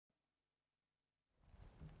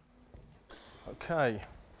Okay.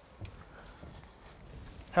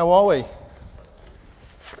 How are we?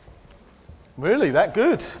 Really, that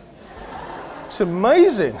good? It's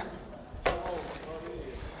amazing.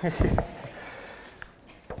 Can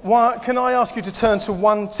I ask you to turn to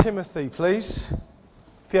 1 Timothy, please?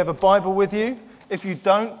 If you have a Bible with you. If you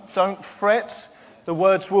don't fret. The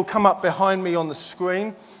words will come up behind me on the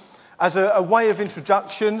screen. As a way of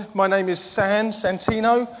introduction, my name is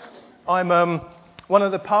Santino. I'm one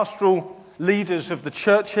of the pastoral leaders of the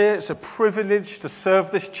church here. It's a privilege to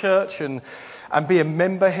serve this church and be a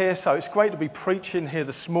member here, so it's great to be preaching here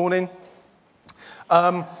this morning.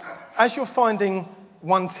 As you're finding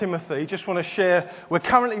 1 Timothy, just want to share, we're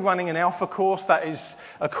currently running an Alpha course. That is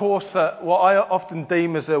a course that what I often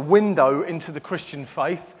deem as a window into the Christian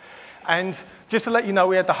faith. And just to let you know,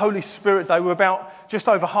 we had the Holy Spirit Day. We're about just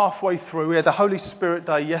over halfway through. We had the Holy Spirit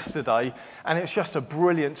Day yesterday, and it's just a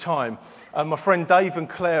brilliant time. My friend Dave and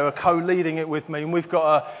Claire are co-leading it with me, and we've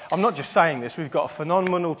got I'm not just saying this, we've got a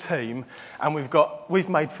phenomenal team, and we've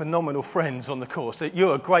made phenomenal friends on the course.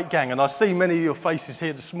 You're a great gang, and I see many of your faces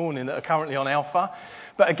here this morning that are currently on Alpha.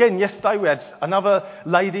 But again, yesterday we had another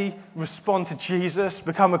lady respond to Jesus,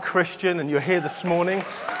 become a Christian, and you're here this morning.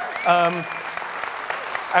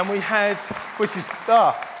 And we had, which is,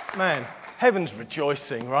 man, heaven's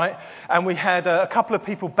rejoicing, right? And we had a couple of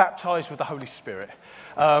people baptised with the Holy Spirit.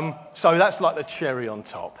 So that's like the cherry on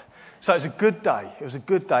top. So it was a good day. It was a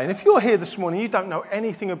good day. And if you're here this morning, you don't know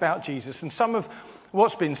anything about Jesus, and some of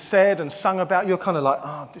what's been said and sung about, you're kind of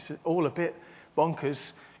like, this is all a bit bonkers.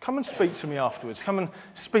 Come and speak to me afterwards. Come and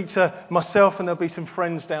speak to myself, and there'll be some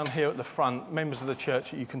friends down here at the front, members of the church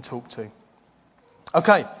that you can talk to.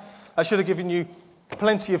 Okay, I should have given you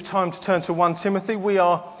plenty of time to turn to 1 Timothy. We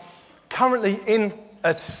are currently in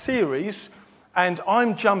a series, and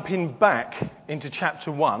I'm jumping back into chapter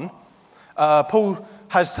 1. Paul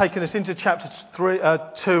has taken us into chapter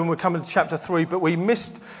 2, and we're coming to chapter 3, but we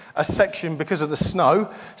missed a section because of the snow.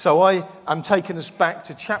 So I am taking us back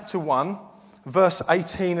to chapter 1, verse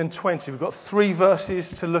 18 and 20. We've got 3 verses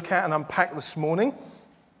to look at and unpack this morning.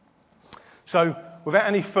 So without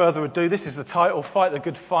any further ado, this is the title, Fight the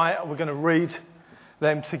Good Fight. We're going to read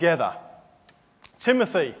them together.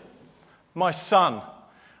 Timothy, my son,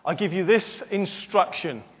 I give you this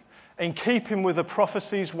instruction in keeping with the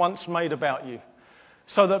prophecies once made about you,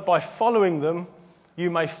 so that by following them you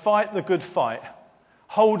may fight the good fight,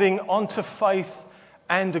 holding on to faith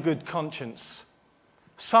and a good conscience.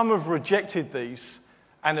 Some have rejected these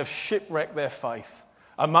and have shipwrecked their faith.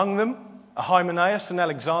 Among them are Hymenaeus and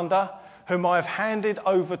Alexander, whom I have handed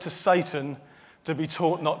over to Satan to be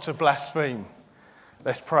taught not to blaspheme.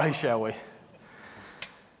 Let's pray, shall we?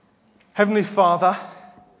 Heavenly Father,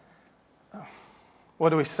 what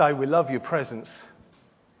do we say? We love your presence.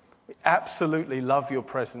 We absolutely love your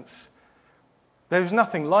presence. There's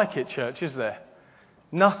nothing like it, church, is there?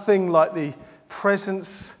 Nothing like the presence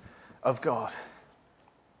of God.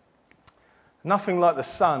 Nothing like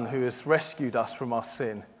the Son who has rescued us from our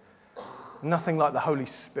sin. Nothing like the Holy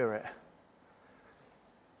Spirit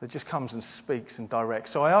that just comes and speaks and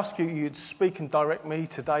directs. So I ask you'd speak and direct me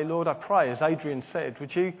today, Lord. I pray, as Adrian said,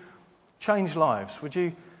 would you change lives? Would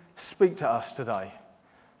you speak to us today?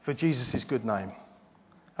 For Jesus' good name.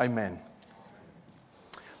 Amen.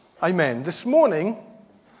 Amen. This morning,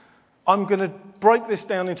 I'm going to break this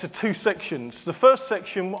down into 2 sections. The first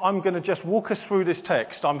section, I'm going to just walk us through this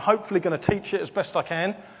text. I'm hopefully going to teach it as best I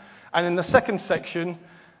can. And in the second section,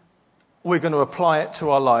 we're going to apply it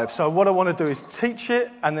to our lives. So what I want to do is teach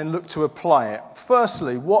it and then look to apply it.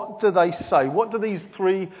 Firstly, what do they say? What do these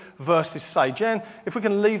 3 verses say? Jen, if we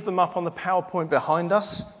can leave them up on the PowerPoint behind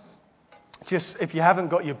us. Just if you haven't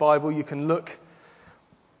got your Bible, you can look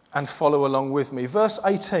and follow along with me. Verse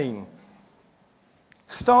 18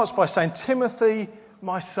 starts by saying, Timothy,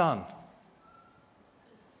 my son.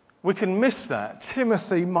 We can miss that.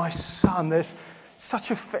 Timothy, my son. There's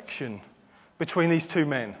such affection between these 2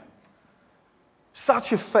 men.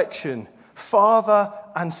 Such affection, father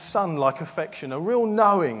and son-like affection, a real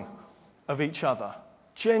knowing of each other,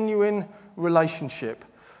 genuine relationship.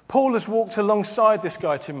 Paul has walked alongside this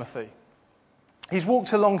guy, Timothy. He's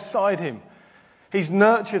walked alongside him. He's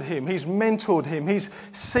nurtured him. He's mentored him. He's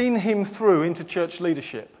seen him through into church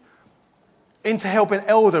leadership, into helping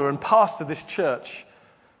elder and pastor this church.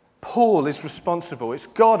 Paul is responsible. It's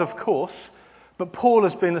God, of course, but Paul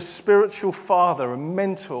has been a spiritual father, a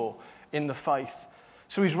mentor in the faith.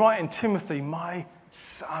 So he's writing, Timothy, my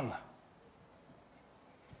son.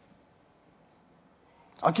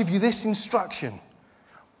 I'll give you this instruction,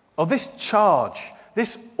 or this charge,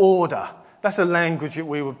 this order. That's a language that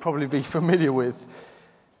we would probably be familiar with.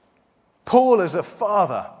 Paul, as a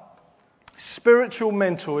father, spiritual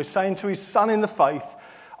mentor is saying to his son in the faith,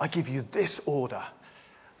 I give you this order,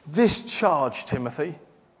 this charge, Timothy.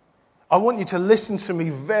 I want you to listen to me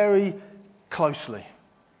very closely.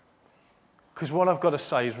 Because what I've got to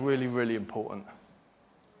say is really, really important.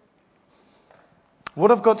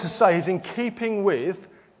 What I've got to say is in keeping with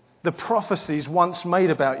the prophecies once made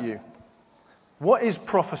about you. What is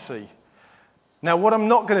prophecy? Now, what I'm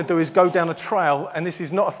not going to do is go down a trail, and this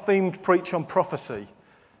is not a themed preach on prophecy.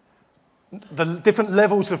 The different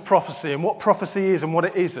levels of prophecy and what prophecy is and what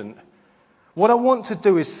it isn't. What I want to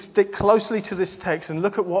do is stick closely to this text and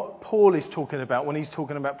look at what Paul is talking about when he's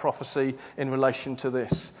talking about prophecy in relation to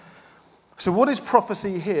this. So what is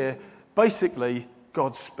prophecy here? Basically,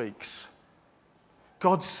 God speaks.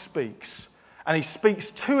 God speaks. And he speaks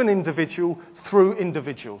to an individual through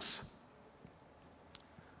individuals.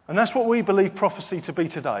 And that's what we believe prophecy to be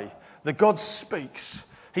today. That God speaks.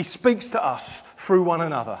 He speaks to us through one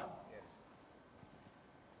another.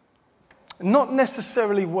 Not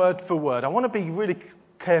necessarily word for word. I want to be really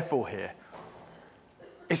careful here.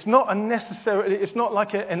 It's not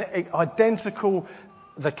like an identical,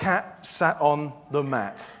 the cat sat on the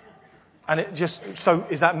mat. And it just, so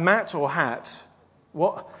is that mat or hat?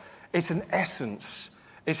 What? It's an essence.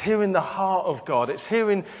 It's hearing the heart of God. It's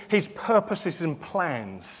hearing his purposes and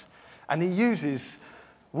plans. And he uses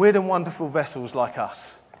weird and wonderful vessels like us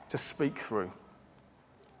to speak through.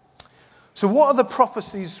 So what are the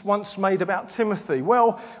prophecies once made about Timothy?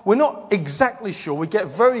 Well, we're not exactly sure. We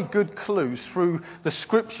get very good clues through the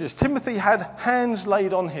scriptures. Timothy had hands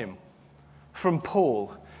laid on him from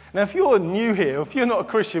Paul. Now, if you're new here, if you're not a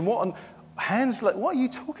Christian, what are you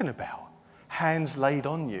talking about? Hands laid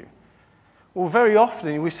on you. Well, very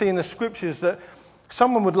often we see in the scriptures that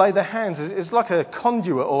someone would lay their hands. It's like a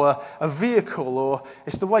conduit or a vehicle, or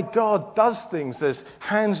it's the way God does things. There's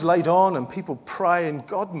hands laid on and people pray and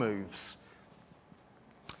God moves.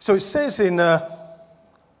 So it says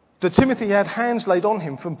that Timothy had hands laid on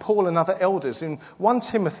him from Paul and other elders. In 1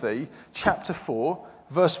 Timothy chapter 4,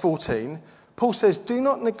 verse 14, Paul says, do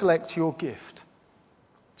not neglect your gift.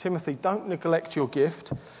 Timothy, don't neglect your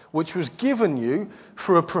gift, which was given you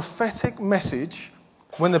for a prophetic message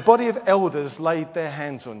when the body of elders laid their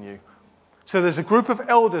hands on you. So there's a group of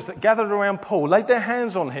elders that gathered around Paul, laid their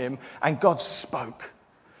hands on him, and God spoke.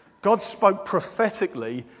 God spoke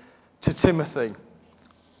prophetically to Timothy.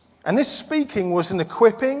 And this speaking was an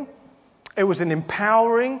equipping, it was an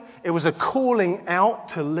empowering, it was a calling out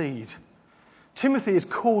to lead. Timothy is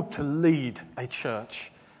called to lead a church.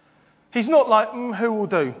 He's not like, who will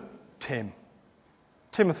do? Tim.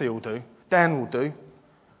 Timothy will do. Dan will do.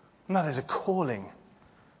 No, there's a calling.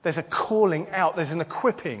 There's a calling out. There's an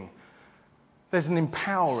equipping. There's an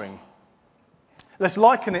empowering. Let's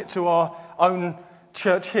liken it to our own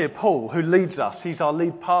church here, Paul, who leads us. He's our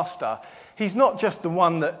lead pastor. He's not just the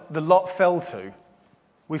one that the lot fell to.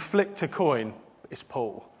 We flicked a coin. It's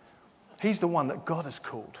Paul. He's the one that God has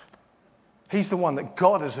called. He's the one that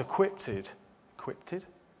God has equipped.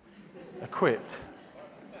 Equipped.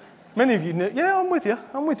 Many of you know, yeah, I'm with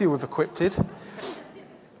you with equipped.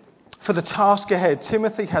 For the task ahead,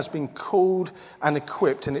 Timothy has been called and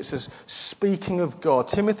equipped, and it says, speaking of God.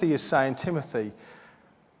 Timothy is saying, Timothy,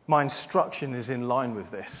 my instruction is in line with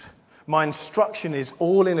this. My instruction is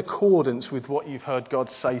all in accordance with what you've heard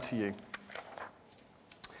God say to you.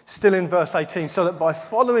 Still in verse 18, so that by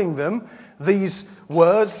following them, these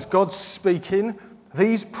words, God's speaking,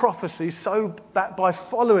 these prophecies, so that by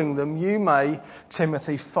following them you may,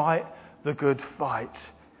 Timothy, fight the good fight.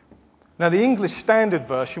 Now the English Standard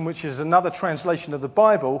Version, which is another translation of the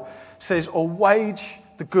Bible, says, or wage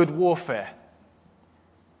the good warfare.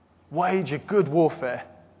 Wage a good warfare.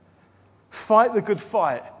 Fight the good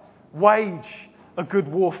fight. Wage a good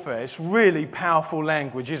warfare. It's really powerful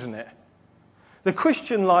language, isn't it? The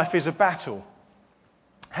Christian life is a battle.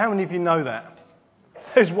 How many of you know that?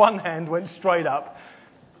 There's one hand went straight up.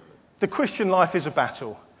 The Christian life is a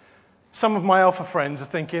battle. Some of my alpha friends are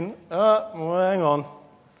thinking, well, hang on.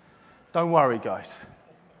 Don't worry, guys.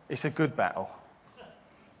 It's a good battle.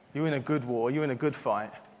 You're in a good war. You're in a good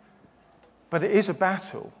fight. But it is a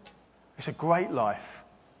battle. It's a great life.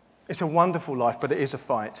 It's a wonderful life, but it is a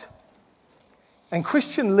fight. And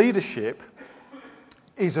Christian leadership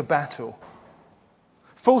is a battle.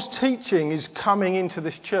 False teaching is coming into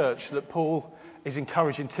this church that Paul is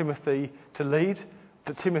encouraging Timothy to lead,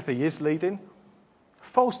 that Timothy is leading.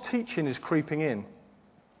 False teaching is creeping in.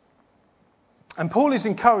 And Paul is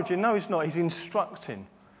encouraging, no, he's not, he's instructing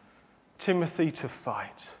Timothy to fight.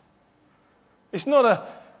 It's not a,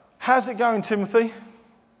 how's it going, Timothy?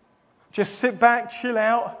 Just sit back, chill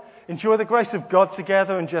out, enjoy the grace of God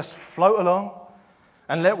together and just float along.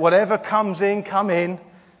 and let whatever comes in come in,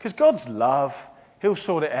 because God's love, he'll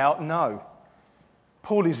sort it out. No.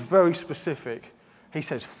 Paul is very specific. He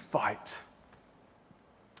says, fight.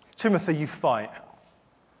 Timothy, you fight.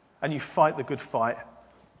 And you fight the good fight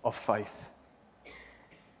of faith.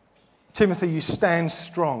 Timothy, you stand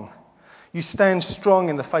strong. You stand strong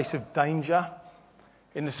in the face of danger,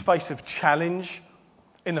 in the face of challenge,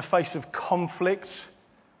 in the face of conflict,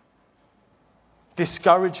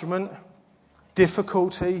 discouragement,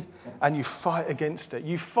 difficulty, and you fight against it.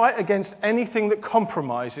 You fight against anything that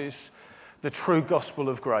compromises the true gospel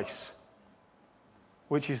of grace,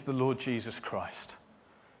 which is the Lord Jesus Christ.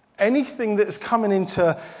 Anything that is coming in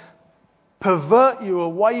to pervert you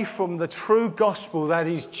away from the true gospel that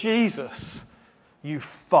is Jesus, you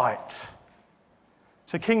fight.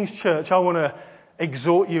 So King's Church, I want to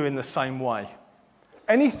exhort you in the same way.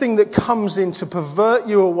 Anything that comes in to pervert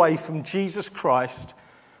you away from Jesus Christ,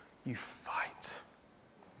 you fight.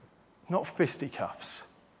 Not fisticuffs.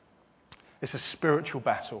 It's a spiritual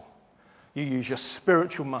battle. You use your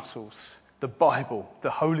spiritual muscles, the Bible, the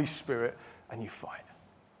Holy Spirit, and you fight.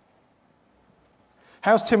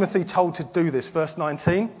 How's Timothy told to do this? Verse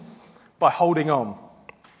 19, by holding on.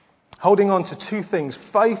 Holding on to two things,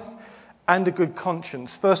 faith and a good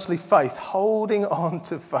conscience. Firstly, faith, holding on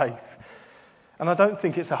to faith. And I don't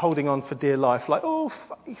think it's a holding on for dear life, like, oh,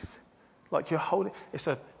 faith. Like you're holding, it's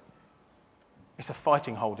a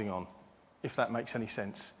fighting holding on, if that makes any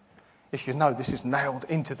sense. If you know this is nailed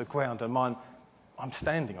into the ground and I'm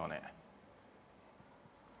standing on it.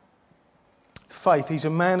 Faith, he's a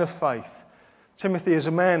man of faith. Timothy is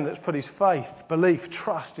a man that's put his faith, belief,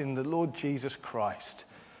 trust in the Lord Jesus Christ.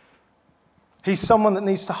 He's someone that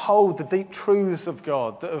needs to hold the deep truths of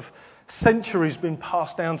God that have centuries been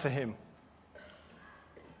passed down to him.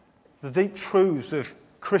 The deep truths of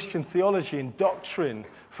Christian theology and doctrine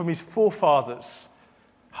from his forefathers.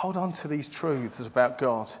 Hold on to these truths about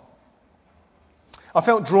God. I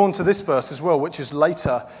felt drawn to this verse as well, which is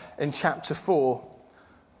later in chapter 4,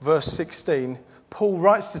 verse 16. Paul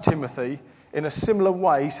writes to Timothy in a similar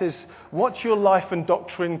way. He says, watch your life and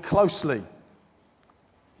doctrine closely.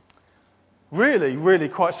 Really, really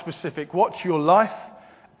quite specific. Watch your life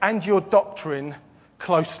and your doctrine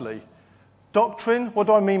closely. Doctrine, what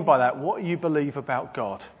do I mean by that? What you believe about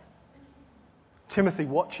God. Timothy,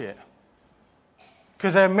 watch it.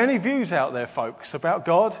 Because there are many views out there, folks, about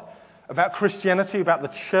God, about Christianity, about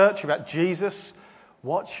the church, about Jesus.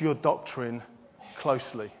 Watch your doctrine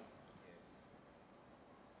closely.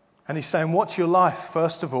 And he's saying, watch your life,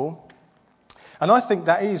 first of all. And I think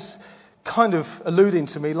that is kind of alluding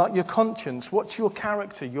to me like your conscience. Watch your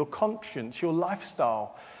character, your conscience, your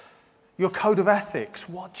lifestyle, your code of ethics.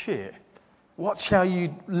 Watch it. Watch how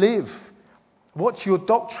you live. Watch your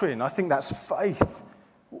doctrine. I think that's faith.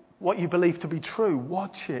 What you believe to be true.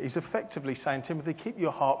 Watch it. He's effectively saying, Timothy, keep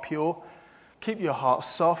your heart pure, keep your heart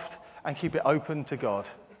soft, and keep it open to God.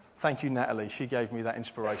 Thank you, Natalie. She gave me that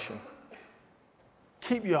inspiration.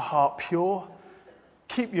 Keep your heart pure,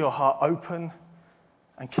 keep your heart open,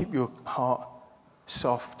 and keep your heart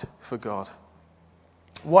soft for God.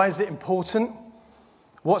 Why is it important?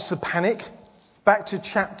 What's the panic? Back to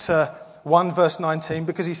chapter 1, verse 19,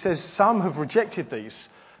 because he says some have rejected these.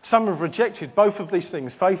 Some have rejected both of these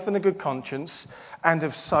things, faith and a good conscience, and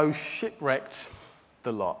have so shipwrecked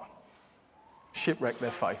the lot. Shipwrecked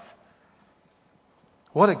their faith.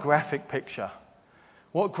 What a graphic picture.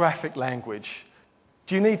 What graphic language.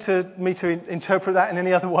 Do you need me to interpret that in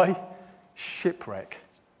any other way? Shipwreck.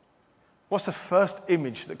 What's the first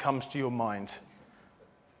image that comes to your mind?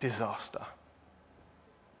 Disaster.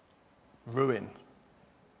 Ruin.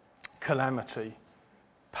 Calamity.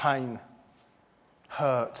 Pain.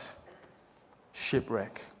 Hurt.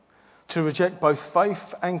 Shipwreck. To reject both faith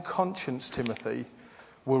and conscience, Timothy,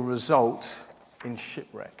 will result in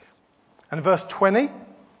shipwreck. And in verse 20,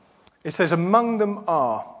 it says, among them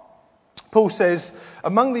are. Paul says,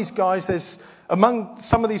 among these guys, among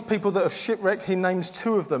some of these people that have shipwrecked, he names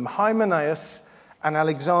two of them, Hymenaeus and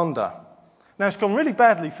Alexander. Now, it's gone really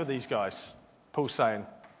badly for these guys, Paul's saying.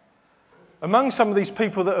 Among some of these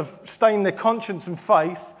people that have stained their conscience and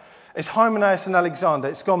faith, is Hymenaeus and Alexander.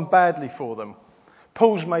 It's gone badly for them.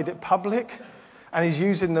 Paul's made it public, and he's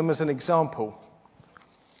using them as an example.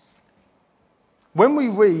 When we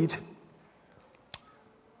read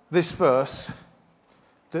this verse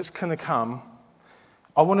that's going to come,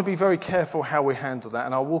 I want to be very careful how we handle that,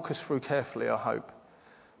 and I'll walk us through carefully, I hope.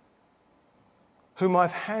 Whom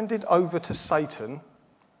I've handed over to Satan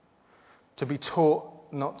to be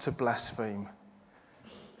taught not to blaspheme.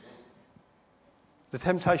 The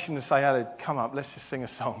temptation to say, Ali, come up, let's just sing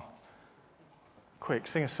a song. Quick,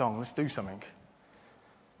 sing a song, let's do something.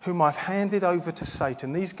 whom I've handed over to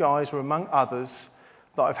Satan. These guys were among others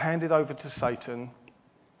that I've handed over to Satan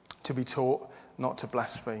to be taught not to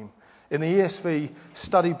blaspheme. In the ESV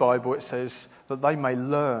Study Bible, it says that they may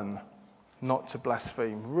learn not to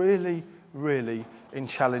blaspheme. Really, really in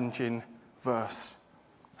challenging verse.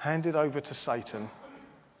 Handed over to Satan.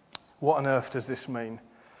 What on earth does this mean?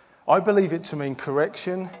 I believe it to mean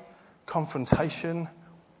correction, confrontation,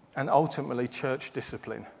 and ultimately church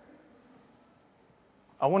discipline.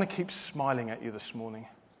 I want to keep smiling at you this morning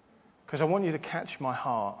because I want you to catch my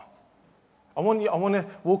heart. I want to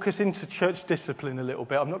walk us into church discipline a little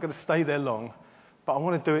bit. I'm not going to stay there long, but I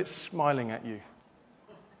want to do it smiling at you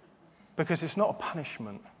because it's not a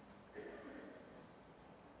punishment.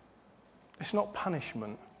 It's not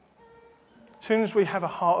punishment. As soon as we have a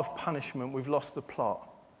heart of punishment, we've lost the plot.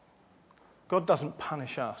 God doesn't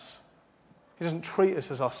punish us. He doesn't treat us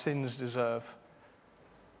as our sins deserve.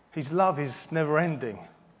 His love is never ending.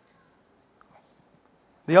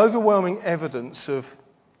 The overwhelming evidence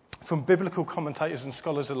from biblical commentators and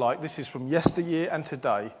scholars alike, this is from yesteryear and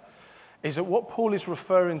today, is that what Paul is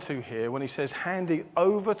referring to here when he says handing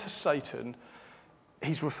over to Satan,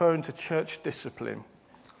 he's referring to church discipline.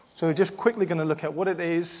 So we're just quickly going to look at what it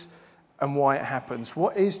is and why it happens.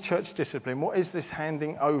 What is church discipline? What is this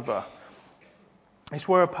handing over? It's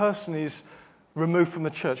where a person is removed from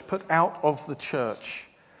the church, put out of the church.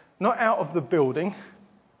 Not out of the building.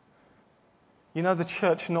 You know the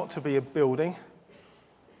church not to be a building.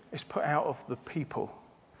 It's put out of the people.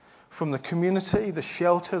 From the community, the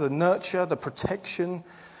shelter, the nurture, the protection,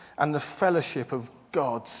 and the fellowship of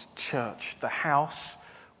God's church. The house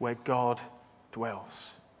where God dwells.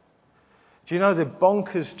 Do you know the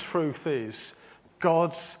bonkers truth is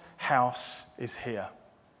God's house is here.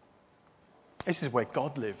 This is where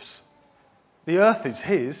God lives. The earth is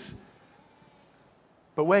his,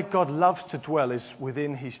 but where God loves to dwell is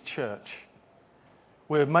within his church.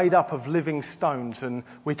 We're made up of living stones and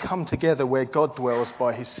we come together where God dwells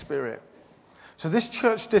by his Spirit. So this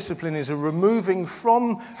church discipline is a removing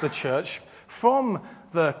from the church, from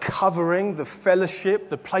the covering, the fellowship,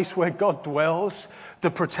 the place where God dwells,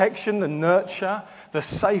 the protection, the nurture, the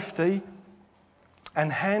safety,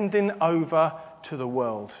 and handing over to the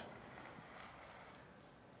world.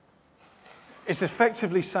 It's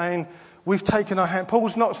effectively saying, we've taken our hand.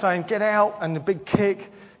 Paul's not saying, get out and a big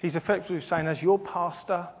kick. He's effectively saying, as your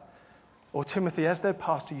pastor, or Timothy, as their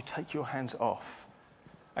pastor, you take your hands off.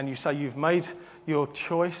 And you say, you've made your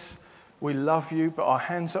choice. We love you, but our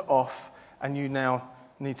hands are off, and you now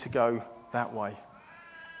need to go that way.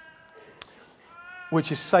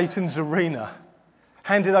 Which is Satan's arena.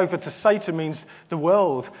 Handed over to Satan means the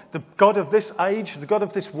world, the God of this age, the God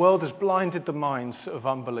of this world has blinded the minds of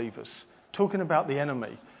unbelievers. Talking about the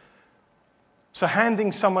enemy. So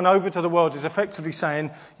handing someone over to the world is effectively saying,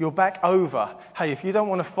 you're back over. Hey, if you don't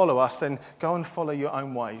want to follow us, then go and follow your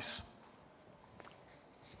own ways.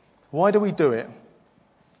 Why do we do it?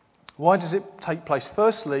 Why does it take place?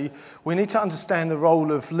 Firstly, we need to understand the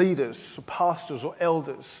role of leaders, pastors or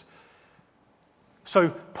elders.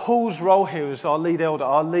 So Paul's role here as our lead elder,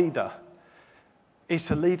 our leader, is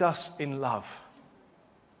to lead us in love.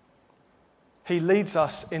 He leads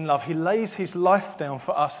us in love. He lays his life down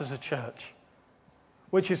for us as a church,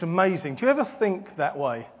 which is amazing. Do you ever think that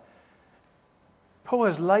way? Paul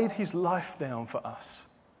has laid his life down for us.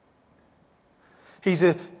 He's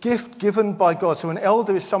a gift given by God. So an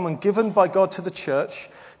elder is someone given by God to the church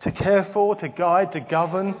to care for, to guide, to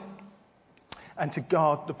govern, and to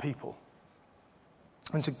guard the people.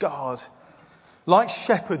 And to guard, like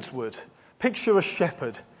shepherds would. Picture a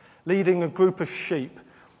shepherd leading a group of sheep.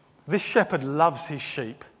 This shepherd loves his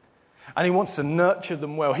sheep and he wants to nurture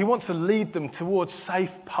them well. He wants to lead them towards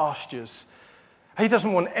safe pastures. He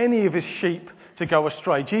doesn't want any of his sheep to go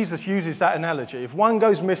astray. Jesus uses that analogy. If one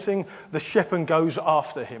goes missing, the shepherd goes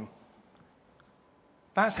after him.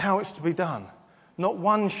 That's how it's to be done. Not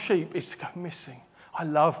one sheep is to go missing. I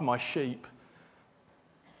love my sheep.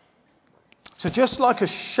 So just like a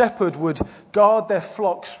shepherd would guard their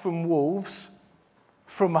flocks from wolves,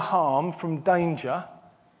 from harm, from danger,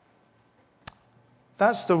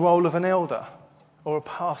 that's the role of an elder or a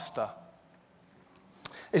pastor.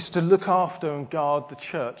 It's to look after and guard the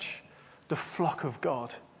church, the flock of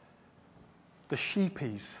God, the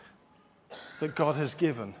sheepies that God has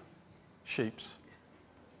given. Sheeps.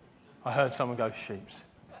 I heard someone go, sheeps.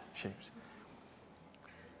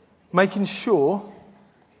 Making sure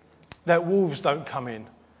that wolves don't come in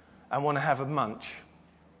and want to have a munch.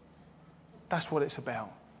 That's what it's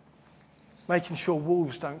about. Making sure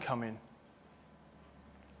wolves don't come in.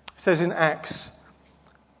 It says in Acts,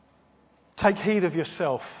 take heed of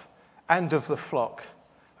yourself and of the flock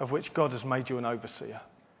of which God has made you an overseer.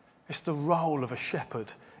 It's the role of a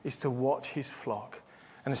shepherd is to watch his flock.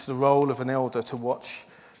 And it's the role of an elder to watch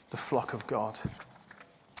the flock of God.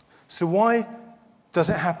 So why does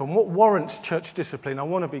it happen? What warrants church discipline? I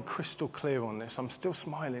want to be crystal clear on this. I'm still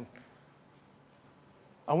smiling.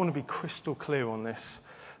 I want to be crystal clear on this.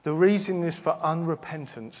 The reason is for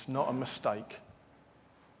unrepentance, not a mistake.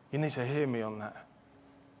 You need to hear me on that.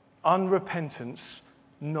 Unrepentance,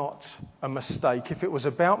 not a mistake. If it was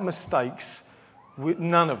about mistakes,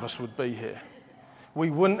 none of us would be here. We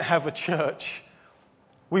wouldn't have a church.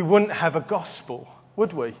 We wouldn't have a gospel,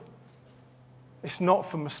 would we? It's not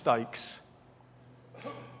for mistakes.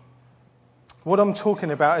 What I'm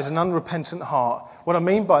talking about is an unrepentant heart. What I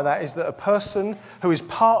mean by that is that a person who is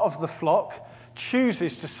part of the flock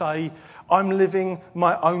chooses to say, I'm living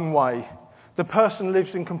my own way. The person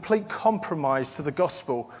lives in complete compromise to the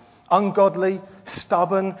gospel. Ungodly,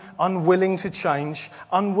 stubborn, unwilling to change,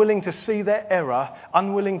 unwilling to see their error,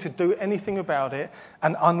 unwilling to do anything about it,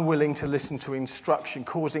 and unwilling to listen to instruction,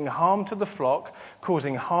 causing harm to the flock,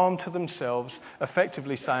 causing harm to themselves,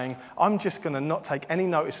 effectively saying, I'm just going to not take any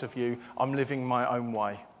notice of you, I'm living my own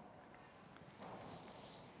way.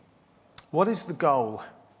 What is the goal?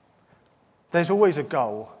 There's always a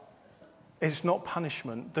goal. It's not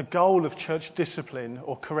punishment. The goal of church discipline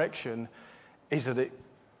or correction is that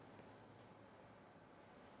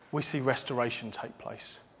we see restoration take place.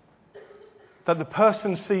 That the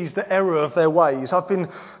person sees the error of their ways. I've been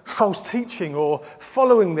false teaching or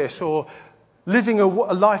following this or living a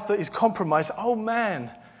life that is compromised. Oh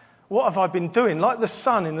man, what have I been doing? Like the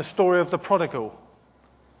son in the story of the prodigal.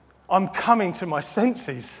 I'm coming to my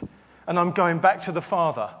senses and I'm going back to the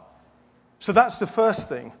Father. So that's the first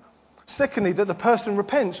thing. Secondly, that the person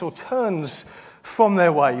repents or turns from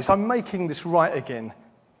their ways. I'm making this right again.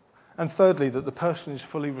 And thirdly, that the person is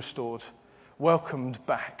fully restored, welcomed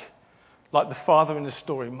back. Like the father in the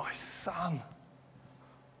story, my son.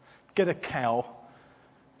 Get a cow,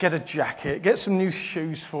 get a jacket, get some new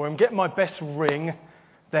shoes for him, get my best ring.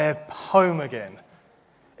 They're home again.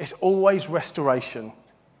 It's always restoration.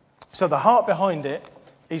 So the heart behind it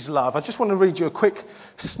is love. I just want to read you a quick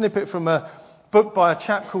snippet from a book by a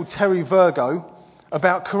chap called Terry Virgo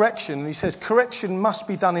about correction. He says, correction must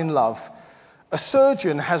be done in love. A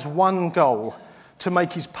surgeon has one goal, to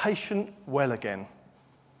make his patient well again.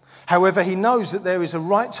 However, he knows that there is a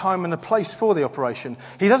right time and a place for the operation.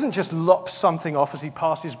 He doesn't just lop something off as he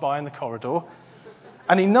passes by in the corridor.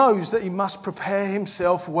 And he knows that he must prepare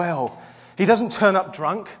himself well. He doesn't turn up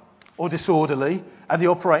drunk or disorderly at the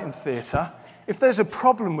operating theatre. If there's a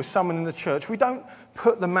problem with someone in the church, we don't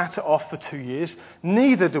put the matter off for 2 years.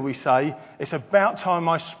 Neither do we say, it's about time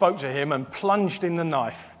I spoke to him and plunged in the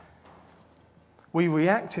knife. We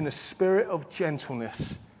react in a spirit of gentleness.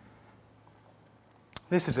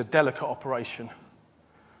 This is a delicate operation.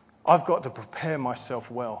 I've got to prepare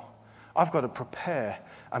myself well. I've got to prepare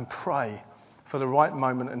and pray for the right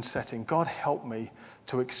moment and setting. God help me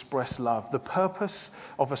to express love. The purpose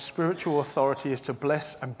of a spiritual authority is to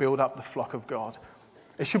bless and build up the flock of God.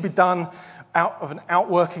 It should be done out of an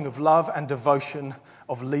outworking of love and devotion,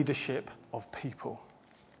 of leadership, of people.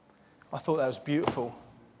 I thought that was beautiful.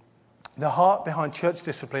 The heart behind church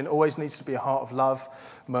discipline always needs to be a heart of love,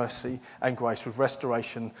 mercy, and grace, with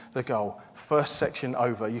restoration the goal. First section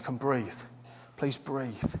over. You can breathe. Please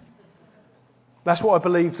breathe. That's what I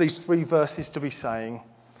believe these 3 verses to be saying.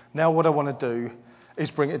 Now what I want to do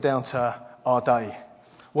is bring it down to our day.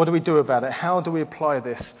 What do we do about it? How do we apply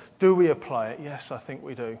this? Do we apply it? Yes, I think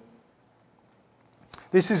we do.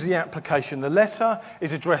 This is the application. The letter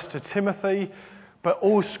is addressed to Timothy, but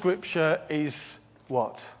all Scripture is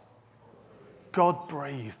what?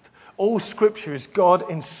 God-breathed. All Scripture is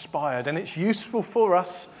God-inspired, and it's useful for us.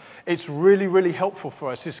 It's really, really helpful for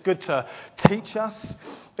us. It's good to teach us.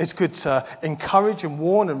 It's good to encourage and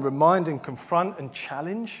warn and remind and confront and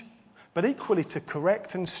challenge, but equally to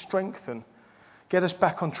correct and strengthen, get us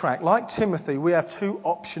back on track. Like Timothy, we have 2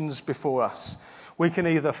 options before us. We can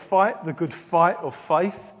either fight the good fight of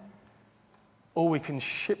faith, or we can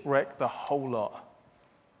shipwreck the whole lot.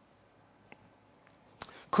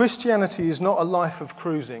 Christianity is not a life of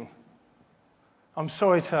cruising. I'm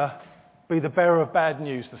sorry to be the bearer of bad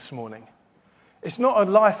news this morning. It's not a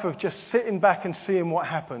life of just sitting back and seeing what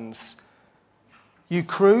happens. You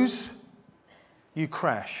cruise, you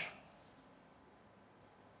crash.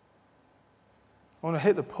 I want to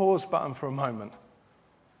hit the pause button for a moment.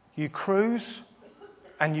 You cruise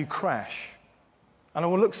and you crash. And I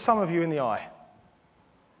will look some of you in the eye.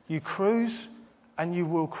 You cruise and you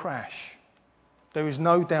will crash. There is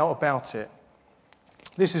no doubt about it.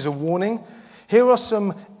 This is a warning. Here are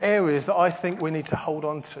some areas that I think we need to hold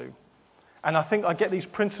on to. And I think I get these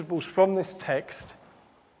principles from this text,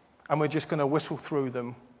 and we're just going to whistle through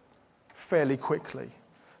them fairly quickly.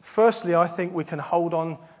 Firstly, I think we can hold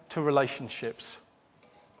on to relationships.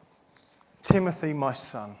 Timothy, my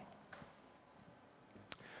son.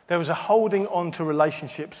 There is a holding on to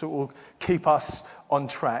relationships that will keep us on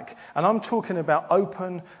track. And I'm talking about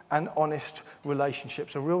open and honest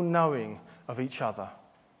relationships, a real knowing of each other.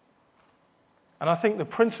 And I think the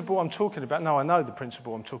principle I'm talking about, I know the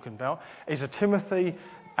principle I'm talking about, is a Timothy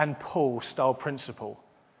and Paul style principle.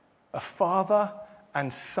 A father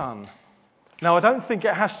and son. Now, I don't think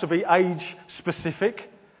it has to be age specific.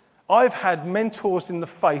 I've had mentors in the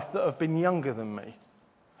faith that have been younger than me.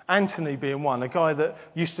 Anthony being one, a guy that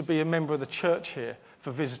used to be a member of the church here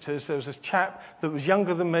for visitors. There was this chap that was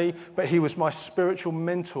younger than me, but he was my spiritual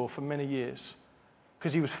mentor for many years.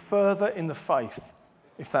 Because he was further in the faith,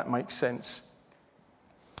 if that makes sense.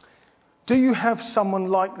 Do you have someone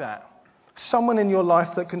like that? Someone in your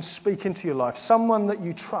life that can speak into your life? Someone that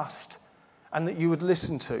you trust and that you would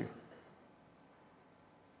listen to?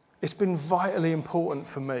 It's been vitally important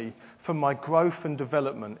for me, for my growth and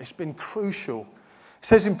development. It's been crucial. It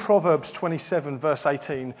says in Proverbs 27 verse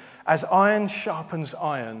 18, as iron sharpens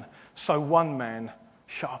iron, so one man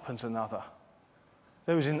sharpens another.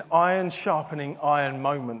 There is an iron sharpening iron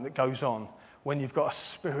moment that goes on when you've got a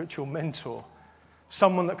spiritual mentor,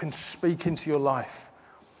 someone that can speak into your life.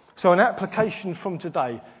 So an application from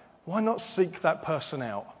today, why not seek that person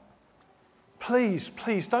out? Please,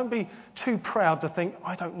 don't be too proud to think,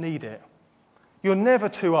 I don't need it. You're never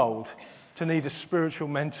too old to need a spiritual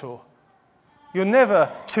mentor. You're never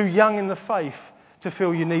too young in the faith to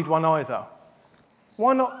feel you need one either.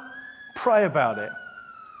 Why not pray about it?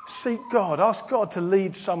 Seek God. Ask God to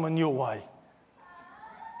lead someone your way.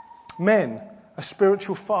 Men, a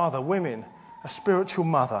spiritual father. Women, a spiritual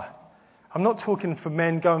mother. I'm not talking for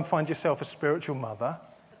men, go and find yourself a spiritual mother.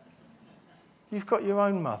 You've got your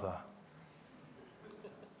own mother.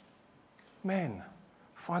 Men,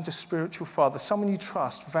 find a spiritual father, someone you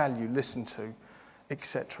trust, value, listen to,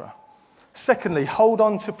 etc. Secondly, hold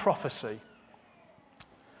on to prophecy.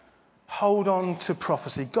 Hold on to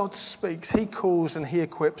prophecy. God speaks, He calls and He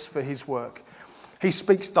equips for His work. He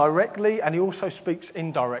speaks directly and He also speaks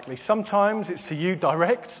indirectly. Sometimes it's to you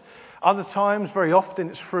direct. Other times, very often,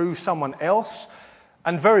 it's through someone else.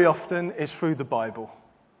 And very often, it's through the Bible.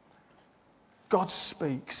 God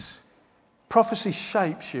speaks. Prophecy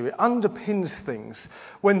shapes you. It underpins things.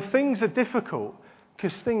 When things are difficult,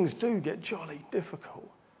 because things do get jolly difficult,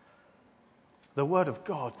 the Word of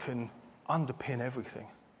God can underpin everything.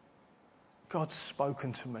 God's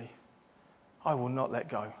spoken to me. I will not let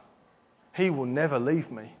go. He will never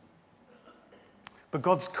leave me. But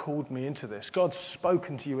God's called me into this. God's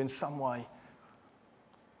spoken to you in some way.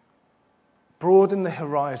 Broaden the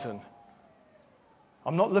horizon.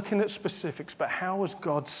 I'm not looking at specifics, but how has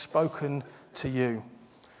God spoken to you?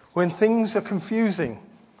 When things are confusing,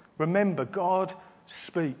 remember, God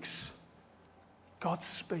speaks. God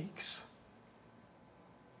speaks.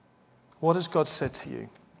 What has God said to you?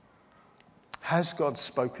 Has God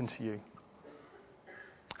spoken to you?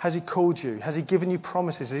 Has He called you? Has He given you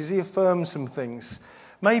promises? Has He affirmed some things?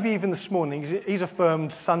 Maybe even this morning, He's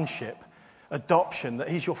affirmed sonship, adoption, that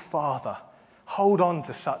He's your Father. Hold on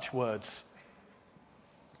to such words.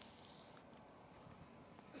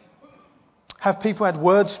 Have people had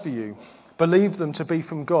words for you? Believe them to be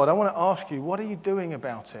from God. I want to ask you, what are you doing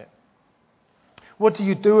about it? What do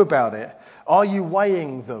you do about it? Are you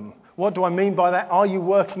weighing them? What do I mean by that? Are you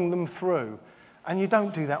working them through? And you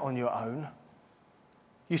don't do that on your own.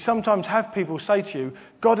 You sometimes have people say to you,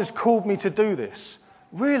 God has called me to do this.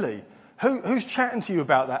 Really? Who's chatting to you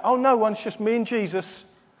about that? Oh, no one's just me and Jesus.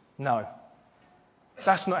 No.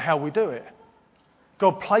 That's not how we do it.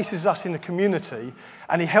 God places us in the community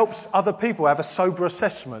and He helps other people have a sober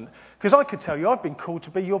assessment. Because I could tell you, I've been called to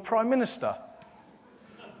be your Prime Minister.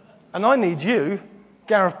 And I need you,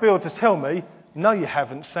 Gareth Beale, to tell me, no you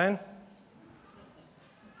haven't, Sam.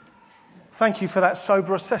 Thank you for that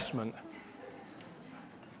sober assessment.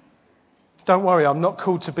 Don't worry, I'm not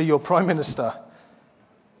called to be your Prime Minister.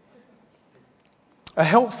 A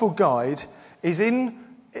helpful guide is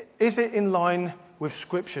it in line with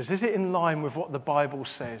Scriptures? Is it in line with what the Bible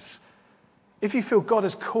says? If you feel God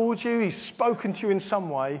has called you, He's spoken to you in some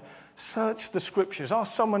way, search the Scriptures.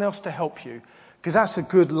 Ask someone else to help you, because that's a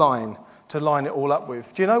good line to line it all up with.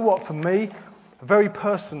 Do you know what? For me, very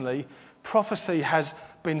personally, prophecy has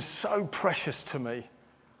been so precious to me.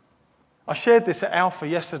 I shared this at Alpha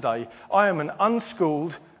yesterday. I am an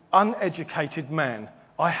unschooled, uneducated man.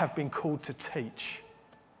 I have been called to teach.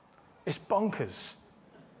 It's bonkers.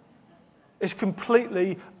 It's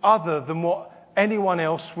completely other than what anyone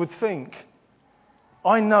else would think.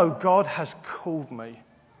 I know God has called me.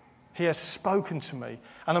 He has spoken to me.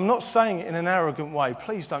 And I'm not saying it in an arrogant way.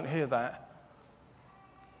 Please don't hear that.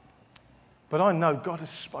 But I know God has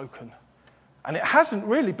spoken. And it hasn't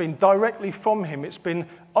really been directly from him. It's been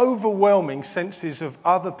overwhelming senses of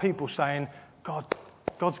other people saying,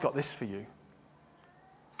 God's got this for you.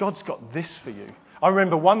 God's got this for you. I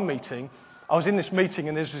remember one meeting, I was in this meeting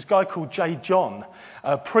and there's this guy called J. John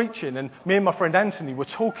preaching, and me and my friend Anthony were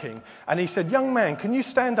talking, and he said, "Young man, can you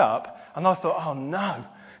stand up?" And I thought, oh no,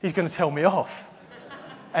 he's going to tell me off.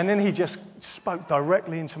 And then he just spoke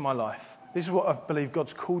directly into my life. This is what I believe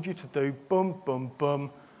God's called you to do. Boom, boom,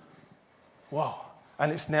 boom. Wow.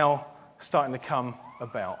 And it's now starting to come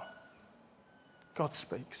about. God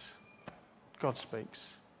speaks. God speaks.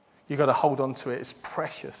 You've got to hold on to it. It's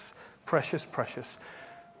precious, precious, precious.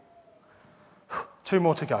 2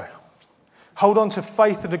 more to go. Hold on to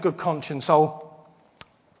faith and a good conscience. I'll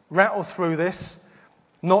rattle through this,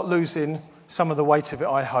 not losing some of the weight of it,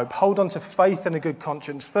 I hope. Hold on to faith and a good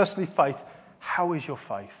conscience. Firstly, faith. How is your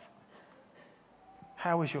faith?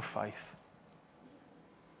 How is your faith?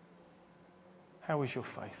 How is your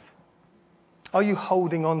faith? Are you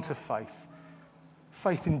holding on to faith?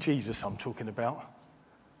 Faith in Jesus, I'm talking about.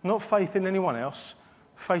 Not faith in anyone else.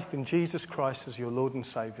 Faith in Jesus Christ as your Lord and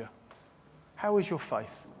Saviour. How is your faith?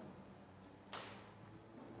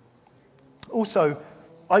 Also,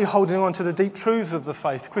 are you holding on to the deep truths of the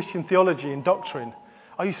faith, Christian theology and doctrine?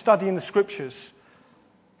 Are you studying the Scriptures?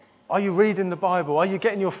 Are you reading the Bible? Are you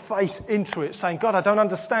getting your face into it, saying, God, I don't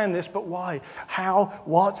understand this, but why? How?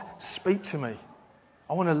 What? Speak to me.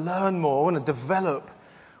 I want to learn more. I want to develop.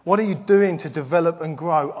 What are you doing to develop and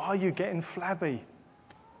grow? Are you getting flabby?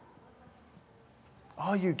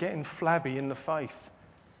 Are you getting flabby in the faith?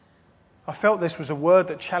 I felt this was a word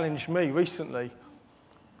that challenged me recently.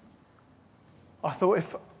 I thought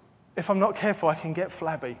if I'm not careful, I can get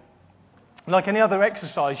flabby. Like any other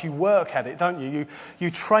exercise, you work at it, don't you?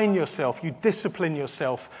 You train yourself, you discipline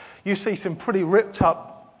yourself. You see some pretty ripped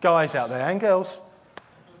up guys out there, and girls.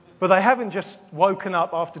 But they haven't just woken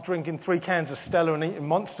up after drinking 3 cans of Stella and eating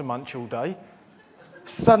Monster Munch all day.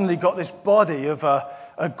 Suddenly got this body of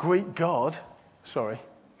a Greek god. Sorry.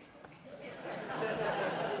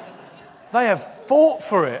 They have fought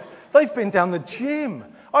for it. They've been down the gym.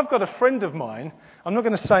 I've got a friend of mine, I'm not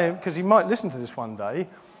going to say it because he might listen to this one day.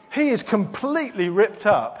 He is completely ripped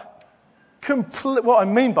up. What I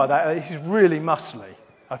mean by that is he's really muscly,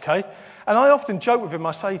 okay? And I often joke with him,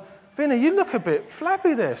 I say, Vinny, you look a bit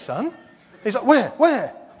flabby there, son. He's like,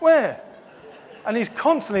 where? And he's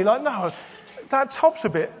constantly like, no, that top's a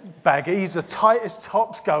bit baggy. He's the tightest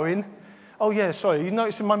top's going. Oh yeah, sorry, you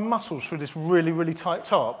noticing my muscles through this really, really tight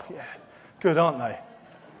top? Yeah, good, aren't they?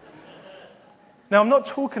 Now, I'm not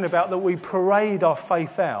talking about that we parade our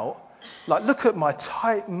faith out. Like, look at my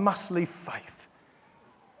tight, muscly faith.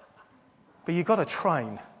 But you've got to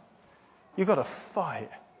train. You've got to fight.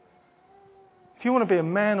 If you want to be a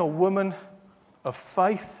man or woman of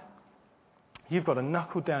faith, you've got to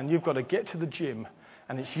knuckle down. You've got to get to the gym.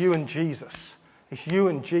 And it's you and Jesus. It's you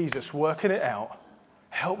and Jesus working it out.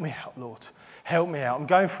 Help me out, Lord. Help me out. I'm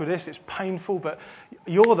going through this. It's painful, but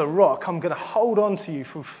you're the rock. I'm going to hold on to you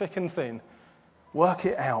through thick and thin. Work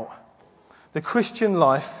it out. The Christian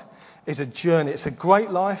life is a journey. It's a great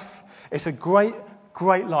life. It's a great,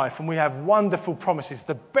 great life. And we have wonderful promises.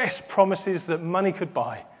 The best promises that money could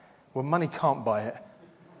buy. Well, money can't buy it.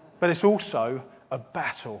 But it's also a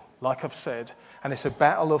battle, like I've said. And it's a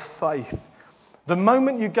battle of faith. The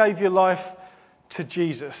moment you gave your life to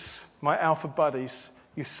Jesus, my Alpha buddies,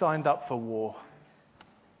 you signed up for war.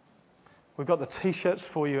 We've got the T-shirts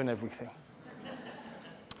for you and everything.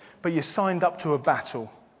 But you signed up to a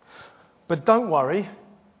battle. But don't worry,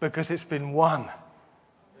 because it's been won.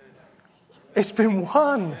 It's been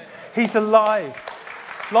won. He's alive.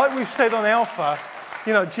 Like we've said on Alpha,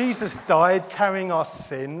 Jesus died carrying our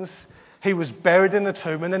sins. He was buried in a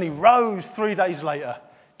tomb, and then he rose 3 days later,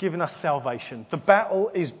 giving us salvation. The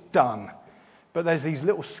battle is done. But there's these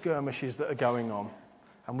little skirmishes that are going on,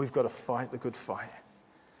 and we've got to fight the good fight.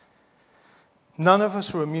 None of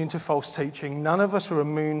us are immune to false teaching. None of us are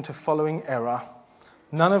immune to following error.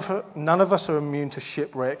 None of us are immune to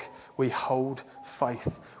shipwreck. We hold faith.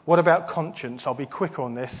 What about conscience? I'll be quick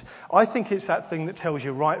on this. I think it's that thing that tells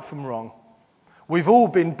you right from wrong. We've all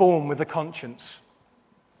been born with a conscience.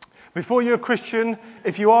 Before you're a Christian,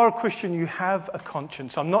 if you are a Christian, you have a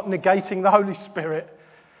conscience. I'm not negating the Holy Spirit.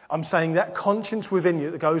 I'm saying that conscience within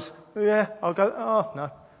you that goes, yeah, I'll go, oh, no.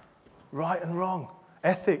 Right and wrong.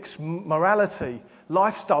 ethics, morality,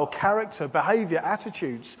 lifestyle, character, behavior,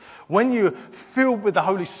 attitudes. When you're filled with the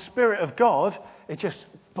Holy Spirit of God, it just,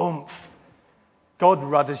 boom, God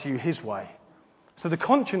rudders you his way. So the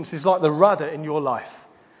conscience is like the rudder in your life.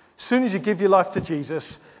 As soon as you give your life to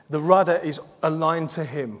Jesus, the rudder is aligned to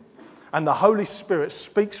him. And the Holy Spirit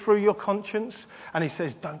speaks through your conscience and he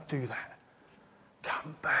says, don't do that.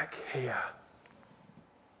 Come back here.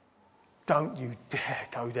 Don't you dare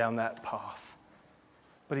go down that path.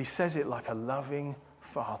 But he says it like a loving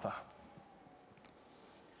father.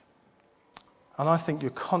 And I think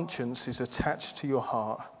your conscience is attached to your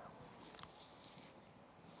heart.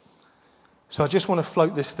 So I just want to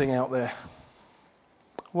float this thing out there.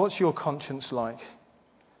 What's your conscience like?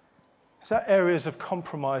 Is there areas of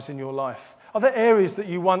compromise in your life? Are there areas that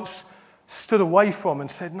you once stood away from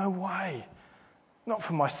and said, no way, not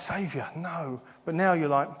for my Saviour, no. But now you're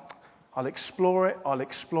like, I'll explore it,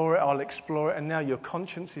 and now your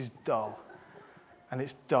conscience is dull. And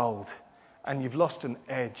it's dulled. And you've lost an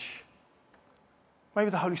edge.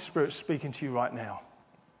 Maybe the Holy Spirit's speaking to you right now.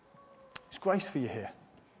 It's grace for you here.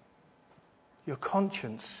 Your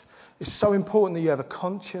conscience. It's so important that you have a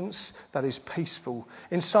conscience that is peaceful.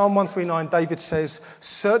 In Psalm 139, David says,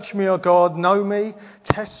 search me, O God, know me,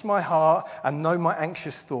 test my heart, and know my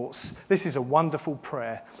anxious thoughts. This is a wonderful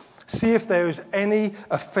prayer. See if there is any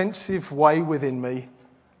offensive way within me,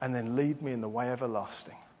 and then lead me in the way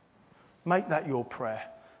everlasting. Make that your prayer.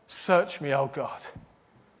 Search me, O God.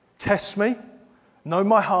 Test me, know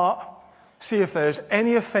my heart, see if there is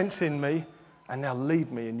any offence in me, and now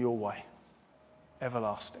lead me in your way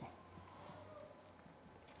everlasting.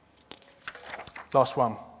 Last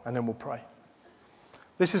one, and then we'll pray.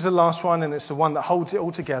 This is the last one, and it's the one that holds it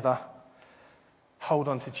all together. Hold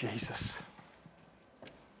on to Jesus.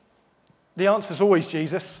 The answer's always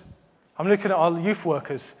Jesus. I'm looking at our youth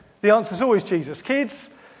workers. The answer's always Jesus. Kids,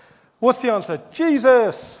 what's the answer?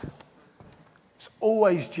 Jesus. It's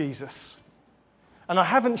always Jesus. And I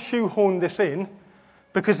haven't shoehorned this in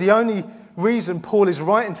because the only reason Paul is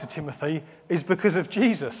writing to Timothy is because of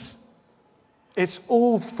Jesus. It's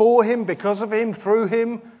all for him, because of him, through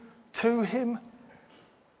him, to him,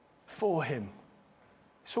 for him.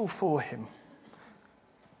 It's all for him.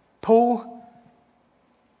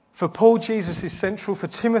 For Paul, Jesus is central. For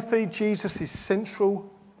Timothy, Jesus is central.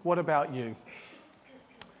 What about you?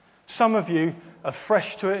 Some of you are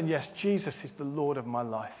fresh to it, and yes, Jesus is the Lord of my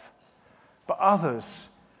life. But others,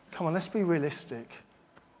 come on, let's be realistic.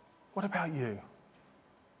 What about you?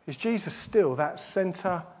 Is Jesus still that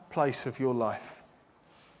centre place of your life?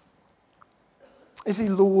 Is he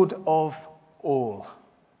Lord of all?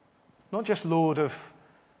 Not just Lord of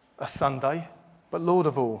a Sunday, but Lord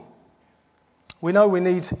of all. We know we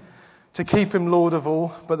need to keep him Lord of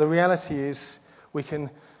all, but the reality is we can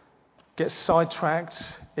get sidetracked,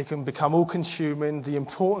 it can become all-consuming, the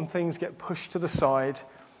important things get pushed to the side,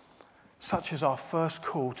 such as our first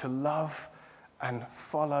call to love and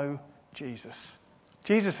follow Jesus.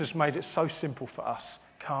 Jesus has made it so simple for us.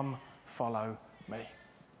 Come, follow me.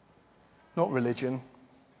 Not religion,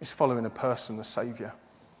 it's following a person, the Saviour.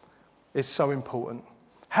 It's so important.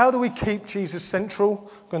 How do we keep Jesus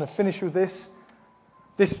central? I'm going to finish with this.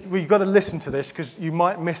 We've got to listen to this because you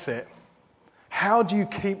might miss it. How do you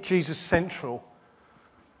keep Jesus central?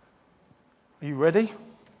 Are you ready?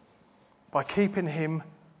 By keeping him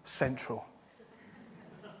central.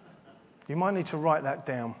 You might need to write that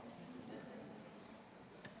down.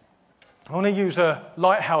 I want to use a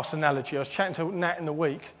lighthouse analogy. I was chatting to Nat in the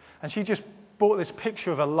week, and she just brought this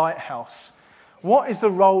picture of a lighthouse. What is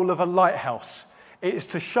the role of a lighthouse? It is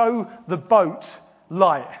to show the boat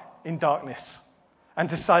light in darkness. And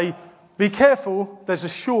to say, be careful, there's a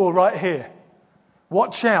shore right here.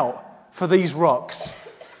 Watch out for these rocks.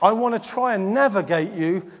 I want to try and navigate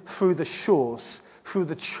you through the shores, through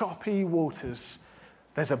the choppy waters.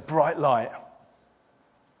 There's a bright light.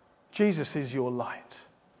 Jesus is your light.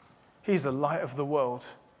 He's the light of the world.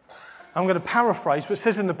 I'm going to paraphrase, but it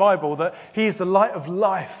says in the Bible that he is the light of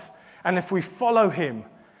life. And if we follow him,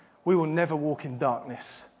 we will never walk in darkness.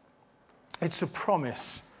 It's a promise.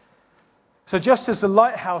 So just as the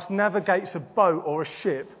lighthouse navigates a boat or a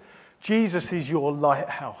ship, Jesus is your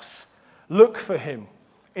lighthouse. Look for him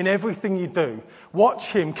in everything you do. Watch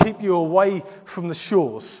him keep you away from the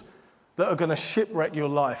shores that are going to shipwreck your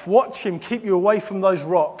life. Watch him keep you away from those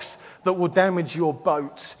rocks that will damage your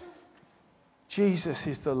boat. Jesus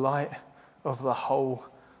is the light of the whole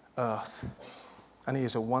earth. And he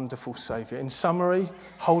is a wonderful Saviour. In summary,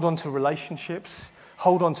 hold on to relationships,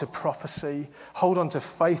 hold on to prophecy, hold on to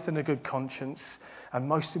faith and a good conscience, and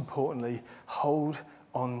most importantly, hold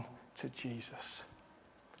on to Jesus.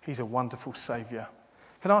 He's a wonderful Saviour.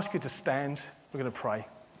 Can I ask you to stand? We're going to pray.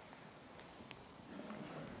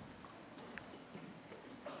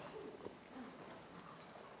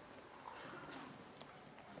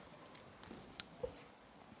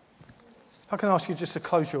 I can ask you just to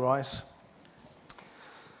close your eyes.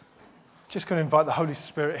 Just going to invite the Holy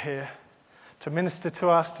Spirit here to minister to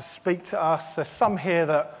us, to speak to us. There's some here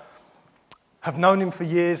that have known him for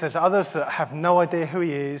years. There's others that have no idea who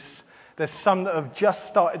he is. There's some that have just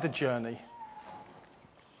started the journey.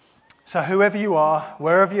 So whoever you are,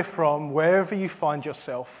 wherever you're from, wherever you find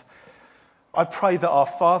yourself, I pray that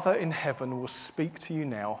our Father in heaven will speak to you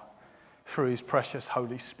now through his precious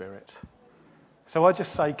Holy Spirit. So I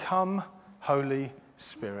just say, come, Holy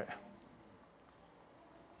Spirit.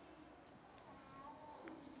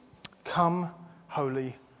 Come,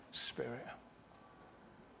 Holy Spirit.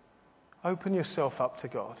 Open yourself up to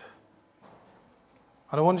God.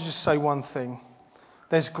 And I want to just say one thing.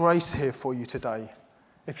 There's grace here for you today.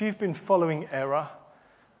 If you've been following error,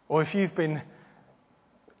 or if you've been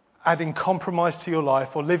adding compromise to your life,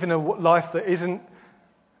 or living a life that isn't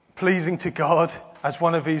pleasing to God as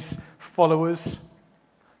one of his followers,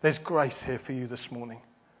 there's grace here for you this morning.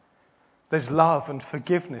 There's love and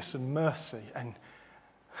forgiveness and mercy and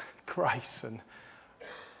grace and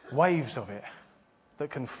waves of it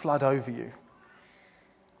that can flood over you.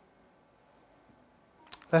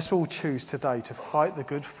 Let's all choose today to fight the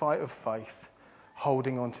good fight of faith,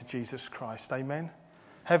 holding on to Jesus Christ. Amen.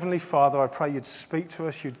 Heavenly Father, I pray you'd speak to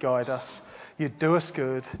us, you'd guide us, you'd do us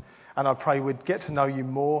good, and I pray we'd get to know you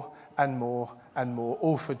more and more and more,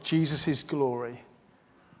 all for Jesus' glory.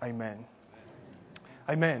 Amen.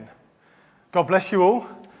 Amen. God bless you all.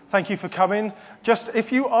 Thank you for coming. Just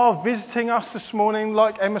if you are visiting us this morning,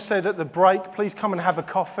 like Emma said at the break, please come and have a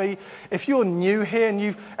coffee. If you're new here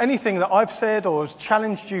and anything that I've said or has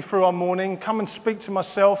challenged you through our morning, come and speak to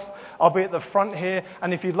myself. I'll be at the front here.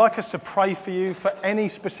 And if you'd like us to pray for you for any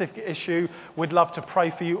specific issue, we'd love to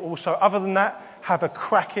pray for you also. Other than that, have a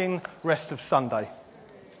cracking rest of Sunday.